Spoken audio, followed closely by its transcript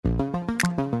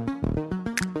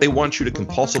They want you to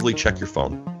compulsively check your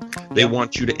phone. They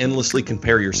want you to endlessly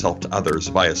compare yourself to others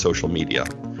via social media.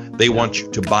 They want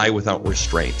you to buy without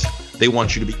restraint. They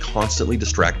want you to be constantly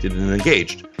distracted and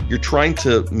engaged. You're trying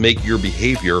to make your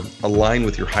behavior align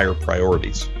with your higher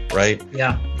priorities, right?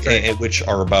 Yeah. And which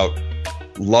are about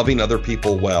loving other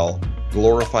people well,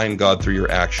 glorifying God through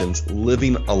your actions,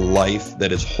 living a life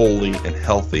that is holy and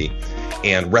healthy,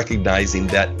 and recognizing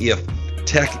that if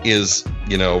tech is,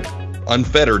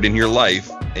 unfettered in your life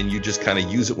and you just kind of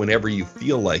use it whenever you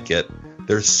feel like it,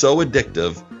 they're so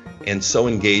addictive and so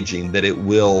engaging that it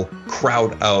will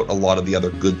crowd out a lot of the other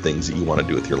good things that you want to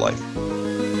do with your life.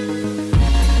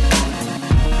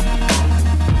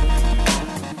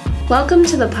 Welcome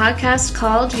to the podcast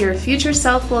called Your Future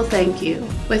Self Will Thank You,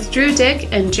 with Drew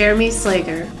Dick and Jeremy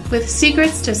Slager, with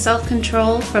secrets to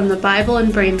self-control from the Bible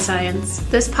and brain science.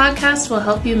 This podcast will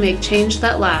help you make change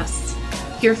that lasts.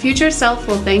 Your Future Self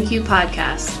Will Thank You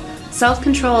podcast,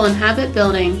 self-control and habit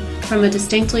building from a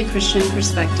distinctly Christian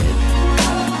perspective.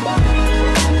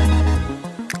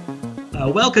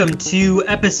 Welcome to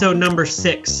episode number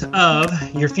 6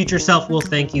 of Your Future Self Will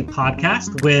Thank You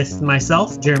podcast with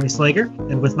myself, Jeremy Slager,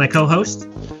 and with my co-host,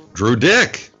 Drew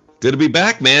Dick. Good to be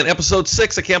back, man. Episode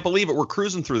 6. I can't believe it. We're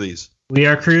cruising through these. We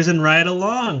are cruising right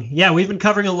along. Yeah, we've been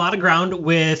covering a lot of ground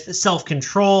with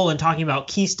self-control and talking about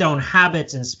keystone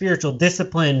habits and spiritual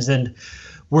disciplines. And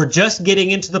we're just getting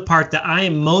into the part that I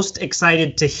am most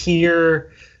excited to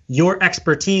hear your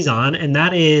expertise on, and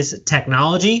that is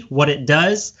technology, what it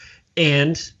does,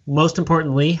 and most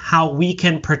importantly, how we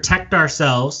can protect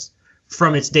ourselves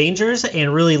from its dangers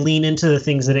and really lean into the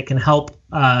things that it can help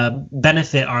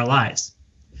benefit our lives.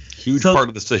 Huge part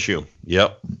of this issue.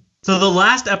 Yep. So the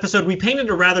last episode, we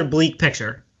painted a rather bleak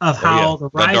picture of how the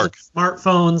rise of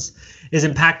smartphones is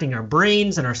impacting our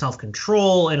brains and our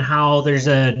self-control, and how there's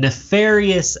a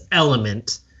nefarious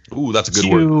element that's a good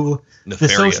to word. The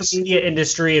social media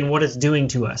industry and what it's doing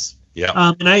to us.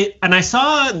 Yeah. And I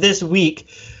saw this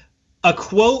week a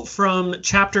quote from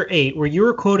chapter 8 where you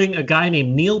were quoting a guy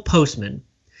named Neil Postman.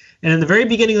 And in the very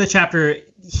beginning of the chapter,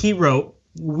 he wrote,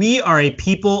 "We are a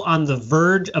people on the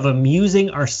verge of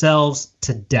amusing ourselves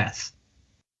to death."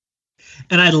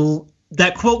 And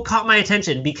that quote caught my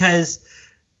attention because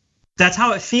that's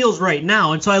how it feels right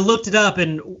now. And so I looked it up,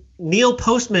 and Neil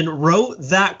Postman wrote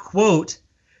that quote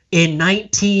in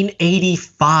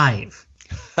 1985.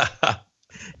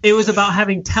 It was about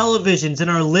having televisions in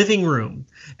our living room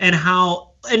and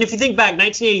if you think back,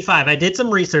 1985, I did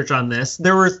some research on this.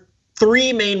 There were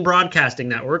 3 main broadcasting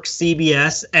networks,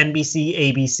 CBS, NBC,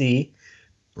 ABC.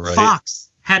 Right. Fox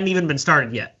hadn't even been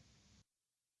started yet.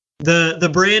 The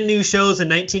brand new shows in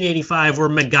 1985 were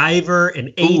MacGyver and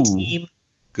A-Team.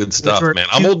 Good stuff, man.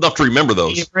 I'm old enough to remember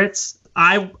those. Favorites.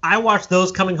 I watched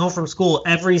those coming home from school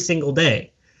every single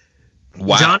day.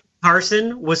 Wow. John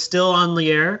Carson was still on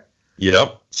the air.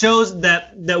 Yep. Shows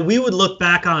that we would look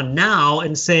back on now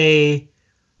and say,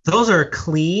 those are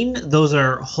clean, those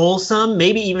are wholesome,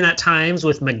 maybe even at times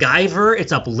with MacGyver,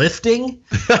 it's uplifting.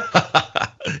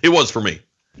 It was for me.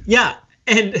 Yeah.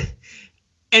 And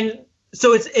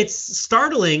so it's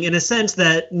startling in a sense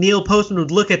that Neil Postman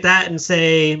would look at that and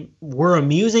say, we're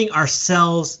amusing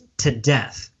ourselves to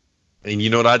death. And you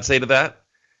know what I'd say to that?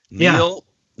 Yeah.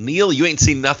 Neil, you ain't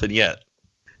seen nothing yet.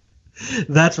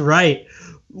 That's right.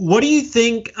 What do you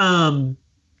think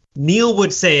Neil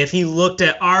would say if he looked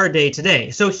at our day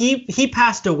today? So he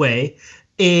passed away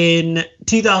in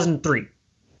 2003.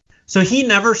 So he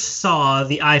never saw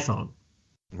the iPhone.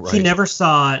 Right. He never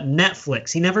saw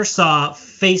Netflix. He never saw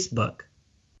Facebook.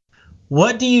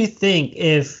 What do you think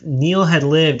if Neil had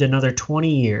lived another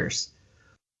 20 years?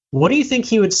 What do you think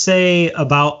he would say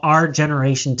about our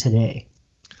generation today?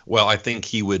 Well, I think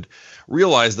he would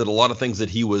realize that a lot of things that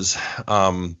he was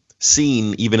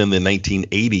seen even in the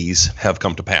 1980s have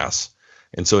come to pass.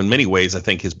 And so in many ways, I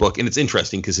think his book, and it's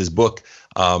interesting because his book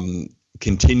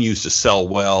continues to sell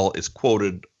well. It's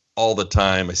quoted all the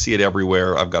time. I see it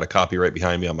everywhere. I've got a copy right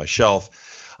behind me on my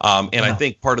shelf. I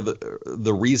think part of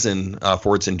the reason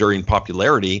for its enduring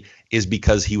popularity is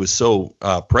because he was so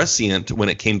prescient when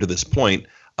it came to this point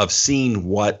of seeing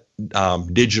what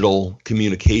digital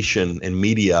communication and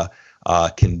media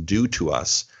can do to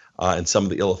us. And some of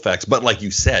the ill effects. But like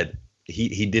you said,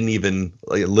 he didn't even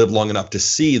live long enough to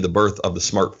see the birth of the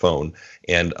smartphone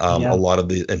and a lot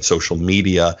of and social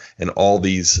media and all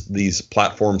these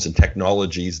platforms and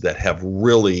technologies that have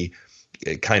really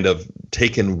kind of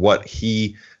taken what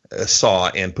he saw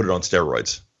and put it on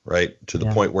steroids, right? To the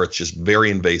point where it's just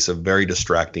very invasive, very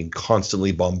distracting,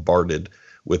 constantly bombarded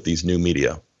with these new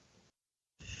media.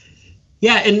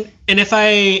 Yeah, and if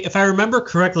I remember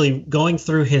correctly, going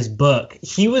through his book,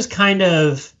 he was kind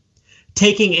of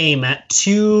taking aim at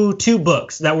two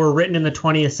books that were written in the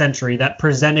 20th century that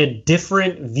presented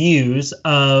different views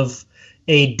of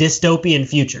a dystopian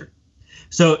future.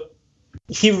 So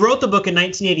he wrote the book in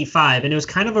 1985, and it was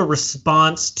kind of a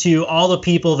response to all the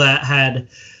people that had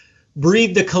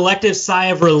breathed a collective sigh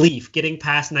of relief getting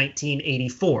past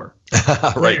 1984.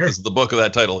 Right, this is the book of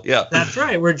that title. Yeah, that's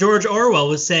right. Where George Orwell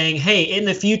was saying, hey, in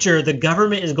the future, the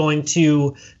government is going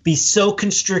to be so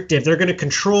constrictive. They're going to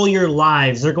control your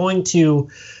lives. They're going to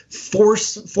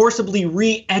forcibly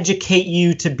re-educate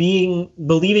you to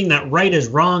believing that right is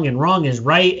wrong and wrong is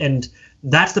right. And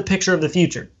that's the picture of the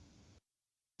future.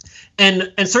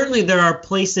 And certainly there are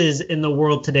places in the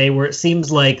world today where it seems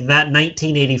like that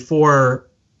 1984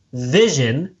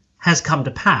 vision has come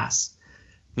to pass.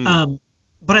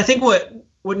 But I think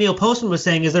what Neil Postman was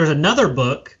saying is there's another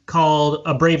book called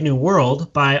A Brave New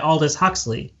World by Aldous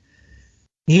Huxley.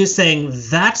 He was saying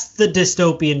that's the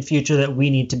dystopian future that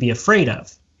we need to be afraid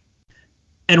of.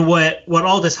 And what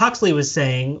Aldous Huxley was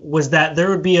saying was that there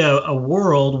would be a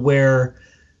world where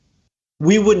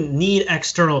we wouldn't need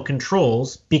external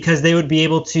controls because they would be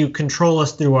able to control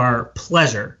us through our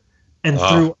pleasure and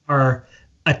through our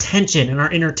attention and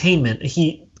our entertainment.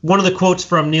 One of the quotes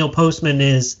from Neil Postman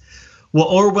is, what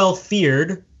Orwell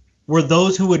feared were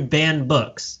those who would ban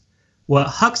books. What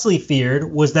Huxley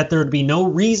feared was that there would be no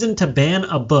reason to ban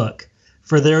a book,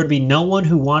 for there would be no one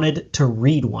who wanted to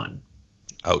read one.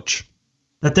 Ouch.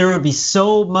 That there would be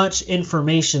so much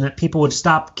information that people would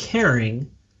stop caring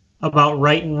about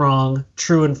right and wrong,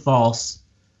 true and false.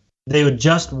 They would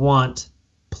just want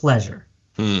pleasure.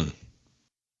 Now,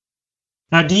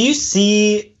 do you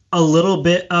see a little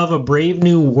bit of a Brave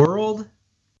New World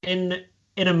in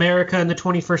America in the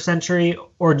 21st century,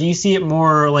 or do you see it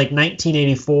more like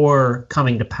 1984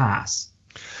 coming to pass?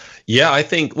 Yeah, I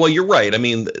think, well, you're right. I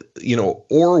mean,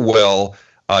 Orwell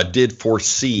did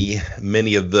foresee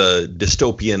many of the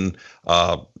dystopian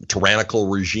tyrannical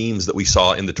regimes that we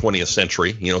saw in the 20th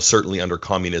century, certainly under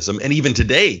communism. And even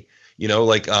today,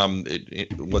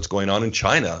 what's going on in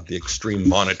China, the extreme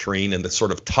monitoring and the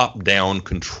sort of top-down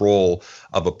control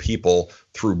of a people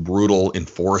through brutal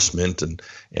enforcement and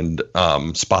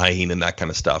spying and that kind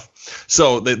of stuff.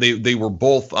 So they were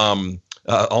both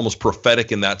almost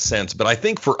prophetic in that sense. But I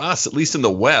think for us, at least in the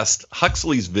West,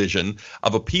 Huxley's vision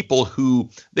of a people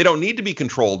who they don't need to be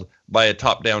controlled by a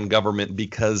top-down government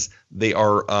because they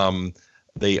are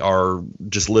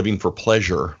just living for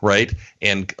pleasure, right?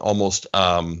 And almost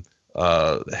are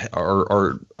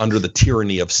under the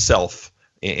tyranny of self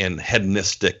and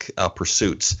hedonistic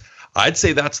pursuits. I'd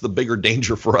say that's the bigger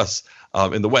danger for us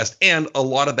in the West. And a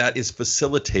lot of that is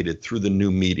facilitated through the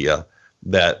new media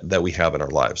that we have in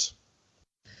our lives.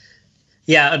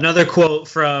 Yeah, another quote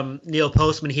from Neil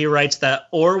Postman. He writes that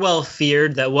Orwell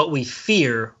feared that what we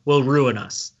fear will ruin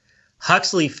us.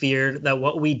 Huxley feared that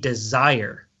what we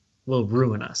desire will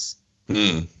ruin us.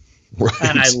 Right.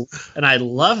 And I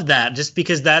love that, just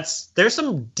because there's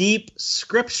some deep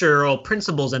scriptural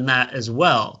principles in that as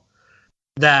well.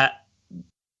 That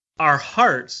our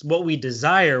hearts, what we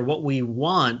desire, what we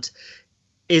want,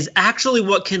 is actually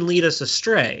what can lead us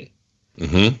astray.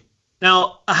 Mm-hmm.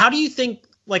 Now, how do you think,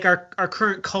 like, our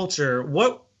current culture,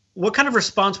 what kind of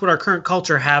response would our current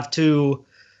culture have to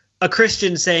a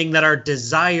Christian saying that our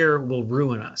desire will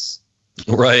ruin us?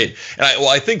 Right. And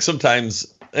I think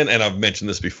sometimes, and I've mentioned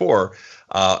this before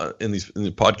in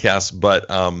the podcasts, but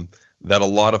that a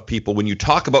lot of people, when you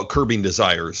talk about curbing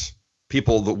desires,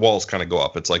 the walls kind of go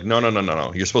up. It's like, no.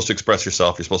 You're supposed to express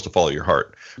yourself. You're supposed to follow your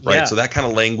heart, right? Yeah. So that kind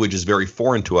of language is very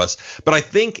foreign to us. But I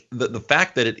think that the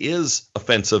fact that it is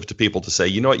offensive to people to say,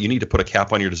 you know what, you need to put a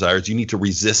cap on your desires. You need to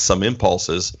resist some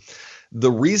impulses.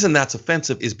 The reason that's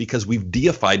offensive is because we've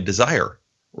deified desire.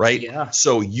 Right. Yeah.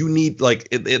 So you need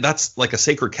that's like a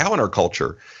sacred cow in our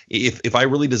culture. If I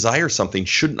really desire something,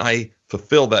 shouldn't I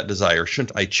fulfill that desire?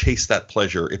 Shouldn't I chase that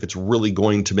pleasure if it's really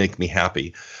going to make me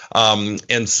happy?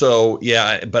 And so,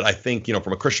 yeah, but I think,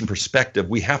 from a Christian perspective,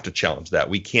 we have to challenge that.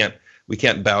 We can't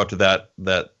bow to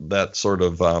that sort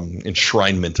of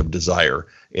enshrinement of desire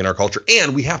in our culture.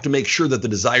 And we have to make sure that the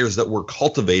desires that we're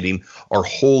cultivating are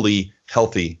wholly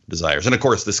healthy desires. And of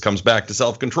course, this comes back to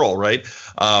self-control, right?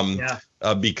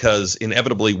 Because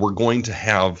inevitably we're going to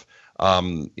have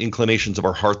inclinations of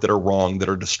our heart that are wrong, that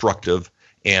are destructive,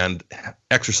 and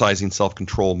exercising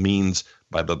self-control means,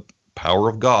 by the power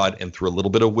of God and through a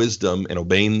little bit of wisdom and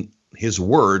obeying His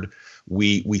word,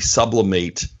 we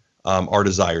sublimate our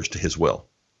desires to His will.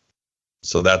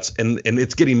 So that's and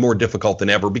it's getting more difficult than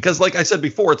ever because, like I said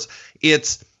before,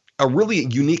 it's a really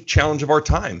unique challenge of our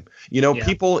time.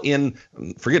 People in,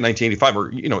 forget 1985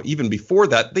 or, even before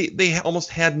that, they almost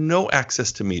had no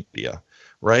access to media,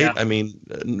 right? Yeah. I mean,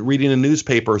 reading a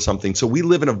newspaper or something. So we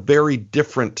live in a very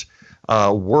different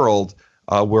world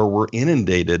where we're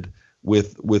inundated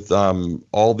with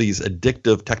all these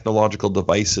addictive technological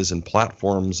devices and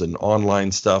platforms and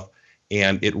online stuff.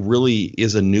 And it really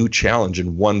is a new challenge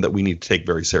and one that we need to take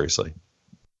very seriously.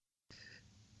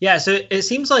 Yeah, so it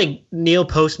seems like Neil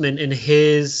Postman, in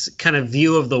his kind of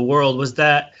view of the world, was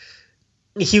that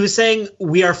he was saying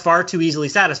we are far too easily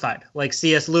satisfied, like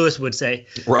C.S. Lewis would say.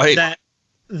 Right.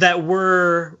 That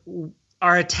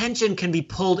our attention can be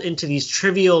pulled into these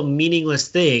trivial, meaningless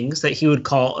things that he would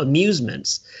call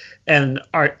amusements and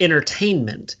our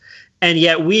entertainment. And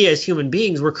yet we as human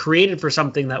beings were created for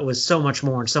something that was so much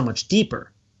more and so much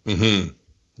deeper. Mm-hmm.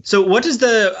 So what does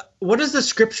the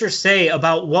scripture say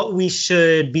about what we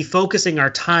should be focusing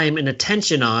our time and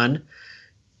attention on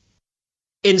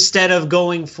instead of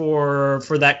going for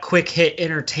that quick hit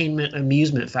entertainment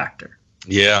amusement factor?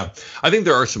 Yeah, I think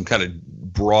there are some kind of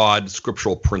broad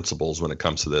scriptural principles when it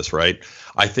comes to this, right?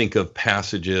 I think of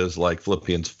passages like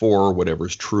Philippians 4, whatever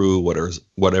is true,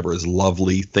 whatever is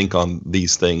lovely, think on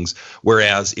these things.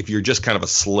 Whereas if you're just kind of a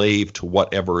slave to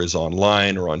whatever is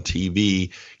online or on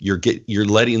TV, you're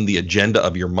letting the agenda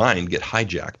of your mind get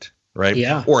hijacked, right?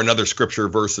 Yeah. Or another scripture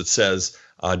verse that says,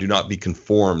 do not be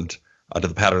conformed to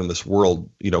the pattern of this world,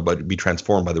 but be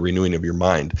transformed by the renewing of your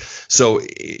mind. So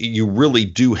you really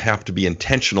do have to be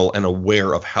intentional and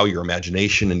aware of how your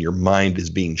imagination and your mind is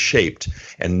being shaped,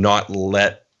 and not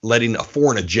letting a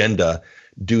foreign agenda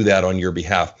do that on your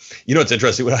behalf. It's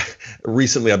interesting.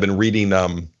 Recently I've been reading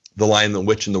The Lion, the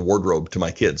Witch, and the Wardrobe to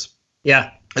my kids.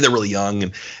 Yeah. And they're really young,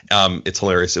 and it's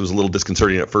hilarious. It was a little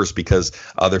disconcerting at first because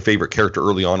their favorite character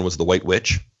early on was the White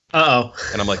Witch. Uh-oh.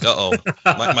 And I'm like,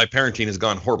 my parenting has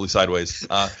gone horribly sideways.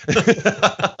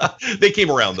 They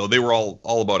came around, though. They were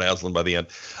all about Aslan by the end.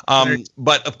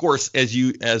 But of course,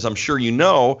 as I'm sure you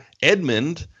know,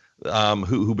 Edmund,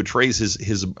 who betrays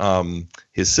his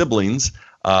siblings,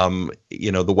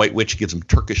 the White Witch gives him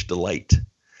Turkish delight.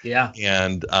 Yeah.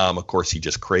 And of course, he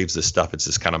just craves this stuff. It's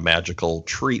this kind of magical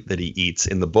treat that he eats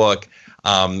in the book.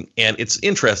 And it's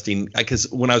interesting because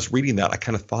when I was reading that, I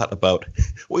kind of thought about,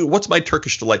 what's my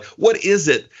Turkish delight? What is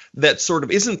it that sort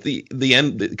of isn't the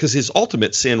end? Because his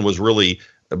ultimate sin was really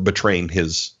betraying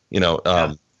his,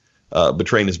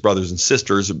 betraying his brothers and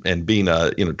sisters and being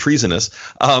treasonous.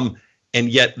 And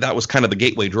yet that was kind of the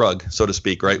gateway drug, so to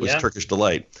speak, right? Was Turkish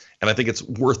delight. And I think it's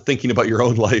worth thinking about your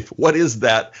own life. What is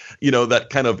that, that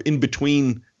kind of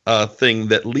in-between thing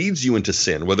that leads you into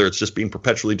sin, whether it's just being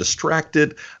perpetually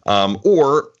distracted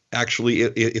or actually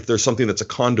if there's something that's a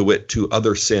conduit to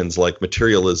other sins like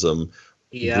materialism,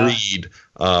 greed,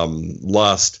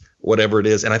 lust, whatever it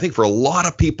is. And I think for a lot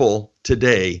of people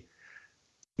today,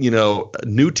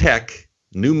 new tech,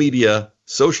 new media,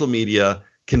 social media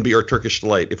can be our Turkish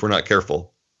delight if we're not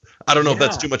careful. I don't know if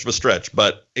that's too much of a stretch,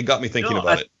 but it got me thinking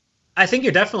about it. I think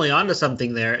you're definitely onto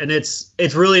something there. And it's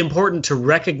really important to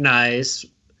recognize,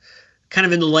 kind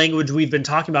of in the language we've been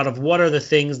talking about, of what are the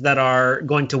things that are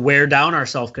going to wear down our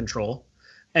self-control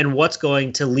and what's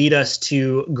going to lead us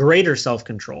to greater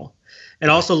self-control.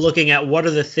 And also looking at what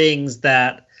are the things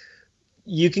that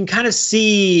you can kind of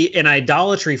see an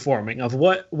idolatry forming of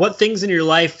what things in your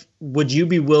life would you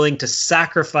be willing to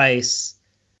sacrifice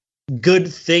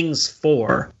good things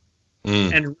for,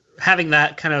 and having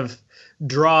that kind of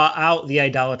draw out the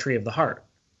idolatry of the heart.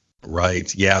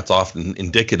 Right. Yeah, it's often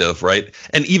indicative, right?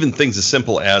 And even things as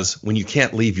simple as when you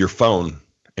can't leave your phone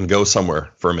and go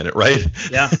somewhere for a minute, right?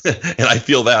 Yeah. And I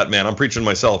feel that, man. I'm preaching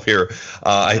myself here.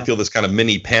 I feel this kind of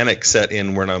mini panic set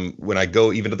in when I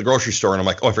go even to the grocery store and I'm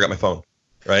like, oh, I forgot my phone,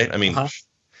 right? I mean,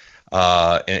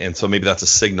 and so maybe that's a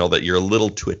signal that you're a little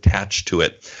too attached to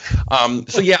it.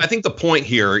 So yeah, I think the point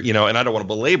here, and I don't want to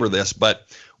belabor this, but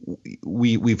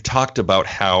we've talked about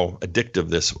how addictive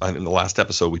this. In the last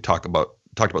episode, we talked about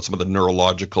some of the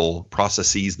neurological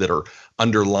processes that are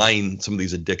underlying some of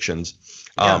these addictions,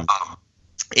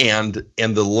 and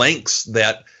the lengths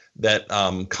that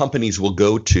companies will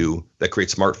go to that create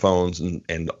smartphones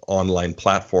and online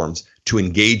platforms to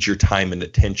engage your time and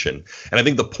attention. And I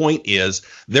think the point is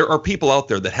there are people out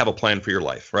there that have a plan for your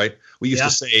life, right? We used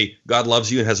to say God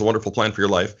loves you and has a wonderful plan for your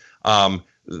life.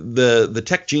 The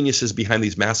tech geniuses behind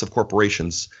these massive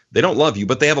corporations, they don't love you,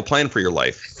 but they have a plan for your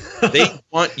life. They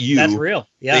want you. That's real.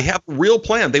 Yeah. They have a real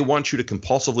plan. They want you to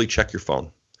compulsively check your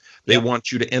phone. They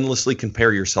want you to endlessly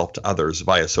compare yourself to others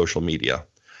via social media.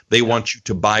 They want you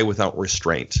to buy without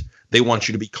restraint. They want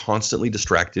you to be constantly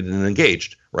distracted and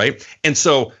engaged, right? And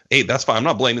so, hey, that's fine. I'm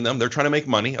not blaming them. They're trying to make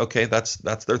money. Okay, that's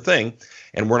their thing.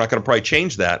 And we're not going to probably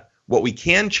change that. What we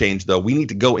can change, though, we need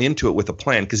to go into it with a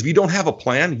plan, because if you don't have a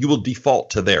plan, you will default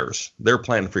to their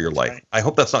plan for your life. Right. I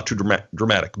hope that's not too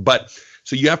dramatic. But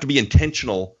so you have to be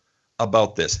intentional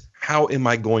about this. How am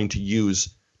I going to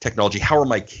use technology? How are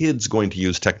my kids going to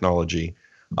use technology,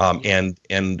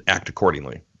 and act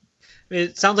accordingly?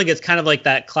 It sounds like it's kind of like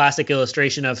that classic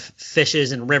illustration of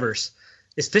fishes and rivers.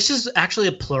 Is fishes actually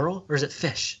a plural, or is it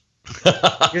fish?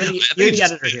 You're the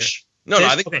editor here. No,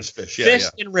 I think it's fish. Yeah, fish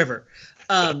and river.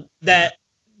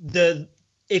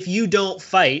 If you don't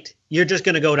fight, you're just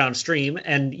going to go downstream,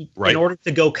 and in order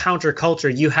to go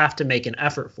counterculture, you have to make an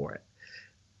effort for it.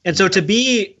 And so, to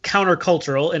be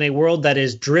countercultural in a world that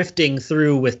is drifting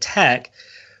through with tech,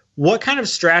 what kind of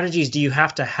strategies do you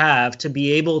have to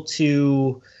be able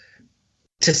to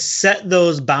set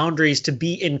those boundaries, to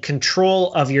be in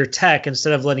control of your tech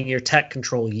instead of letting your tech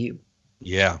control you?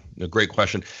 Yeah, a great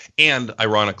question. And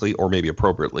ironically, or maybe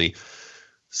appropriately,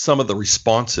 some of the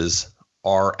responses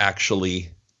are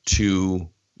actually to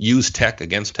use tech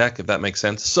against tech, if that makes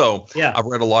sense. So yeah. I've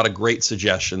read a lot of great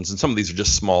suggestions, and some of these are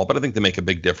just small, but I think they make a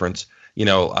big difference. You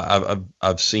know,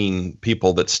 I've seen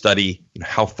people that study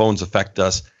how phones affect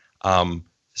us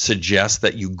suggest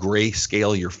that you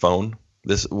grayscale your phone.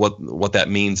 This what that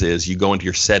means is you go into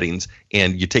your settings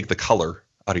and you take the color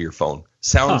out of your phone.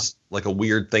 Sounds like a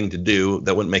weird thing to do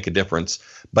that wouldn't make a difference,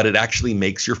 but it actually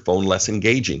makes your phone less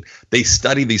engaging. They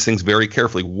study these things very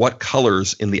carefully. What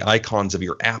colors in the icons of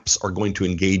your apps are going to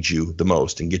engage you the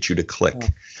most and get you to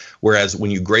click? Whereas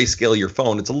when you grayscale your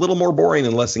phone, it's a little more boring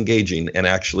and less engaging, and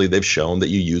actually they've shown that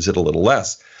you use it a little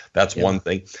less. That's one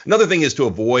thing. Another thing is to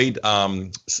avoid,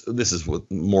 this is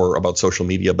more about social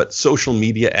media, but social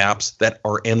media apps that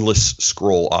are endless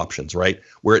scroll options, right?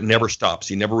 Where it never stops.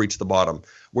 You never reach the bottom.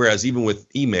 Whereas even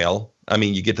with email, I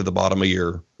mean, you get to the bottom of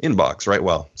your inbox, right?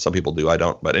 Well, some people do. I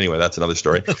don't. But anyway, that's another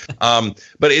story. But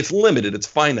it's limited. It's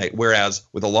finite. Whereas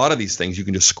with a lot of these things, you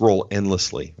can just scroll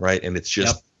endlessly, right? And it's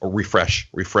just a refresh.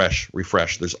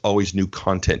 There's always new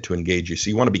content to engage you. So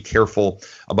you want to be careful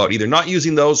about either not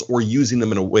using those or using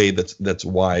them in a way that's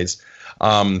wise.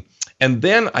 And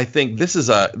then I think this is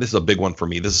a big one for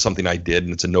me. This is something I did,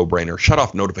 and it's a no-brainer. Shut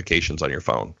off notifications on your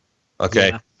phone. Okay.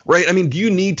 Yeah. Right. I mean, do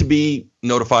you need to be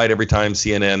notified every time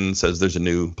CNN says there's a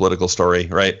new political story,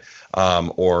 right?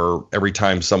 Or every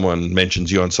time someone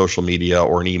mentions you on social media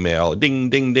or an email, ding,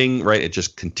 ding, ding, right? It's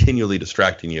just continually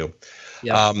distracting you.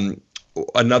 Yeah.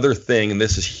 Another thing, and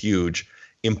this is huge,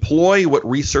 employ what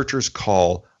researchers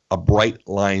call a bright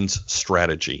lines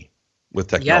strategy with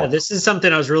technology. Yeah, this is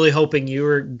something I was really hoping you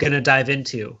were going to dive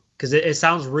into, because it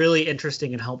sounds really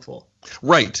interesting and helpful.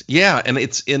 Right. Yeah. And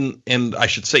and I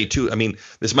should say too, I mean,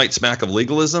 this might smack of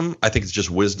legalism. I think it's just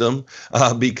wisdom,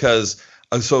 because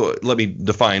so let me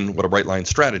define what a bright line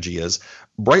strategy is.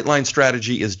 Bright line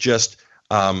strategy is just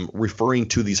referring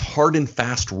to these hard and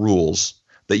fast rules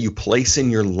that you place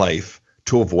in your life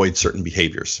to avoid certain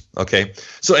behaviors. Okay.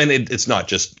 So, and it's not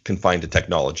just confined to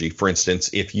technology. For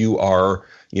instance, if you are,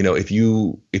 if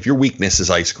your weakness is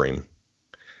ice cream,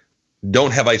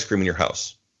 don't have ice cream in your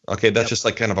house. Okay, that's just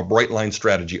like kind of a bright line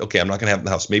strategy. Okay, I'm not going to have it in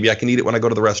the house. Maybe I can eat it when I go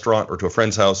to the restaurant or to a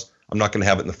friend's house. I'm not going to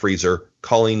have it in the freezer,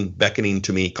 beckoning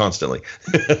to me constantly.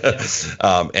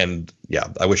 And yeah,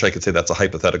 I wish I could say that's a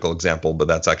hypothetical example, but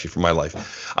that's actually from my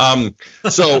life.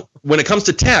 So when it comes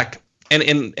to tech,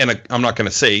 and I'm not going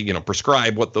to say,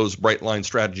 prescribe what those bright line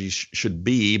strategies should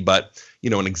be, but,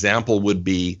 an example would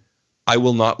be, I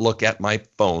will not look at my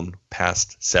phone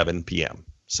past 7 p.m.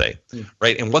 say,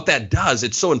 right? And what that does,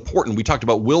 it's so important. We talked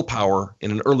about willpower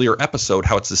in an earlier episode,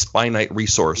 how it's this finite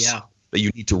resource that you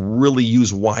need to really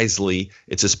use wisely.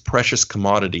 It's this precious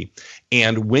commodity.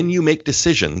 And when you make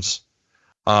decisions,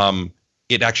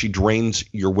 it actually drains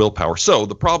your willpower. So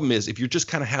the problem is, if you just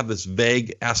kind of have this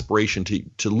vague aspiration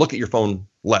to look at your phone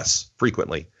less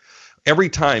frequently, every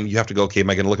time you have to go, okay, am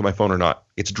I going to look at my phone or not?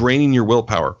 It's draining your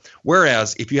willpower.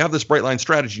 Whereas if you have this bright line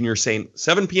strategy and you're saying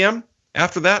 7 p.m.,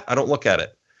 after that, I don't look at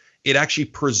it. It actually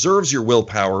preserves your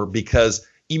willpower, because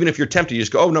even if you're tempted, you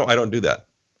just go, oh, no, I don't do that.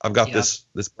 I've got this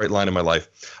bright line in my life.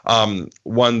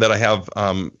 One that I have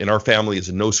in our family is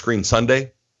a no screen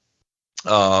Sunday.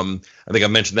 I think I've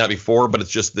mentioned that before, but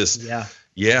it's just this,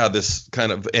 this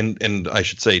kind of, and I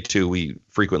should say too, we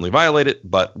frequently violate it,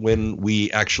 but when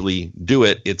we actually do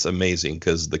it, it's amazing,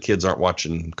 because the kids aren't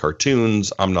watching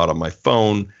cartoons. I'm not on my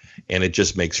phone. And it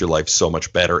just makes your life so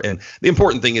much better. And the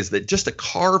important thing is that just to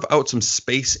carve out some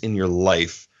space in your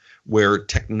life where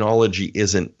technology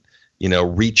isn't,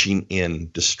 reaching in,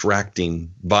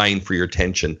 distracting, vying for your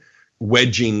attention.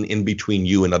 wedging in between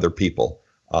you and other people.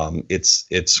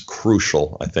 It's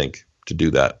crucial, I think, to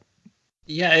do that.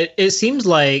 Yeah, it seems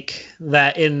like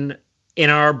that in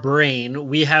our brain,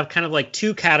 we have kind of like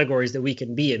two categories that we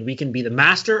can be in. We can be the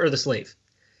master or the slave.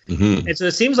 Mm-hmm. And so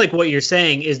it seems like what you're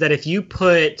saying is that if you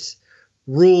put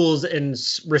rules and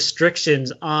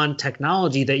restrictions on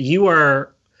technology, that you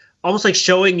are almost like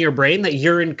showing your brain that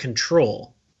you're in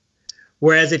control.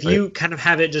 Whereas if you kind of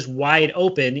have it just wide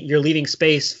open, you're leaving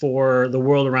space for the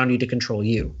world around you to control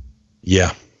you.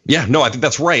 Yeah. Yeah, no, I think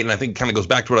that's right. And I think it kind of goes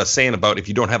back to what I was saying about if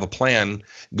you don't have a plan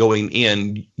going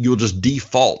in, you'll just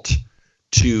default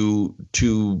to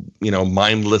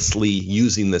mindlessly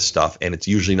using this stuff. And it's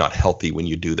usually not healthy when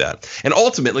you do that. And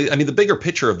ultimately, I mean, the bigger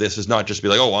picture of this is not just be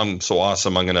like, oh, I'm so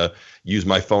awesome, I'm going to use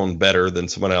my phone better than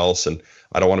someone else, and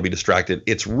I don't want to be distracted.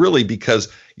 It's really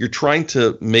because you're trying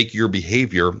to make your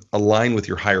behavior align with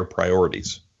your higher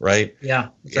priorities, right? Yeah.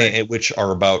 Right. Which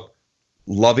are about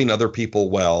loving other people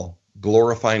well,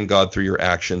 glorifying God through your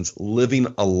actions, living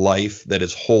a life that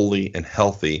is holy and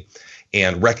healthy,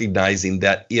 and recognizing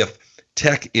that if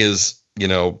tech is,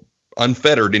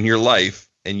 unfettered in your life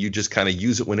and you just kind of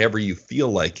use it whenever you feel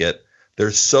like it,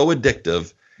 they're so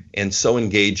addictive and so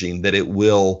engaging that it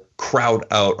will crowd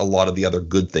out a lot of the other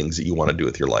good things that you want to do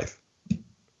with your life.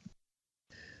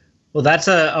 Well, that's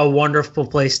a wonderful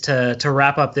place to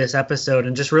wrap up this episode,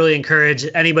 and just really encourage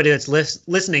anybody that's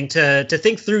listening to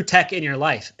think through tech in your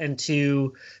life and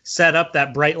to set up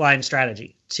that bright line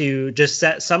strategy, to just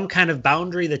set some kind of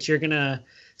boundary that you're going to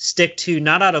stick to,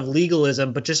 not out of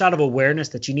legalism, but just out of awareness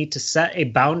that you need to set a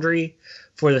boundary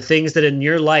for the things that in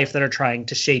your life that are trying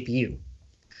to shape you.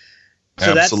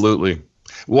 So absolutely.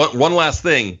 One last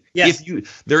thing. Yes.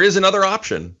 There is another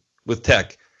option with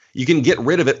tech. You can get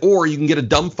rid of it, or you can get a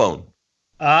dumb phone.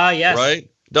 Yes. Right?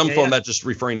 Dumb phone, that's just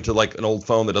referring to like an old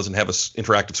phone that doesn't have an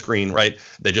interactive screen, right?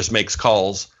 That just makes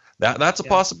calls. That's a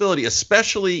possibility,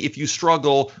 especially if you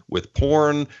struggle with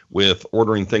porn, with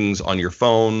ordering things on your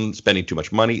phone, spending too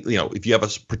much money. If you have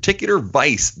a particular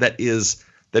vice that is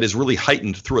really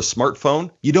heightened through a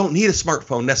smartphone, you don't need a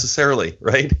smartphone necessarily,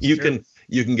 right? You can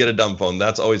get a dumb phone.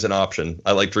 That's always an option.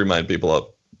 I like to remind people of.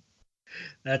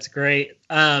 That's great.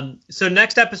 So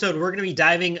next episode, we're going to be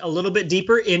diving a little bit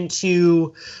deeper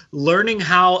into learning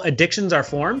how addictions are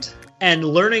formed and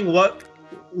learning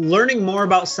more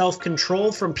about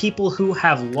self-control from people who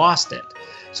have lost it.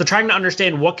 So trying to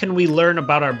understand what can we learn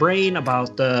about our brain,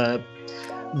 about the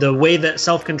way that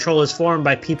self-control is formed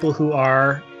by people who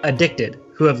are addicted,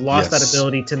 who have lost that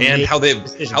ability to make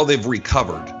decisions. how they've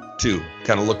recovered too.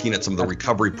 Kind of looking at some of the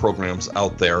recovery programs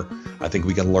out there. I think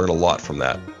we can learn a lot from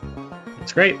that.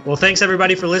 That's great. Well, thanks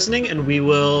everybody for listening, and we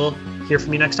will hear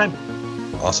from you next time.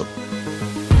 Awesome.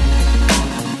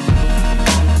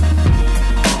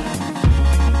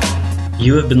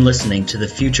 You have been listening to the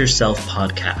Future Self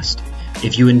podcast.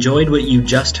 If you enjoyed what you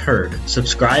just heard,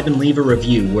 subscribe and leave a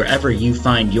review wherever you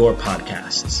find your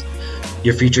podcasts.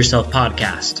 Your Future Self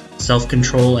podcast,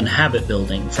 self-control and habit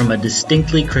building from a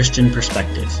distinctly Christian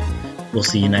perspective. We'll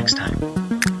see you next time.